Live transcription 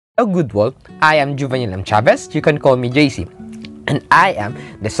of GoodWall. I am Juvenil M. Chavez, you can call me JC, and I am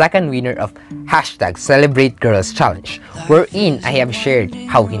the second winner of #CelebrateGirls Challenge, wherein I have shared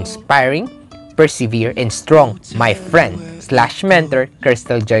how inspiring, persevere, and strong my friend/mentor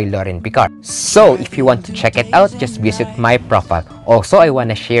Crystal Joy Lauren Picard. So if you want to check it out, just visit my profile. Also, I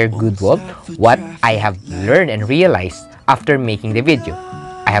want to share GoodWall, what I have learned and realized after making the video.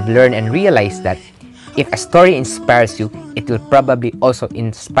 I have learned and realized that if a story inspires you, it will probably also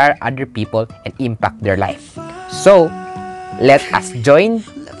inspire other people and impact their life. So, let us join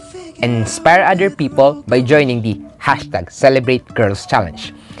and inspire other people by joining the #CelebrateGirls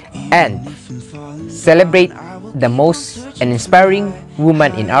Challenge and celebrate the most inspiring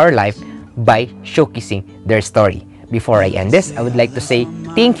woman in our life by showcasing their story. Before I end this, I would like to say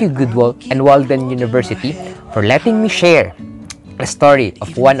thank you GoodWall and Walden University for letting me share the story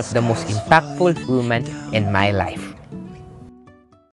of one of the most impactful women in my life.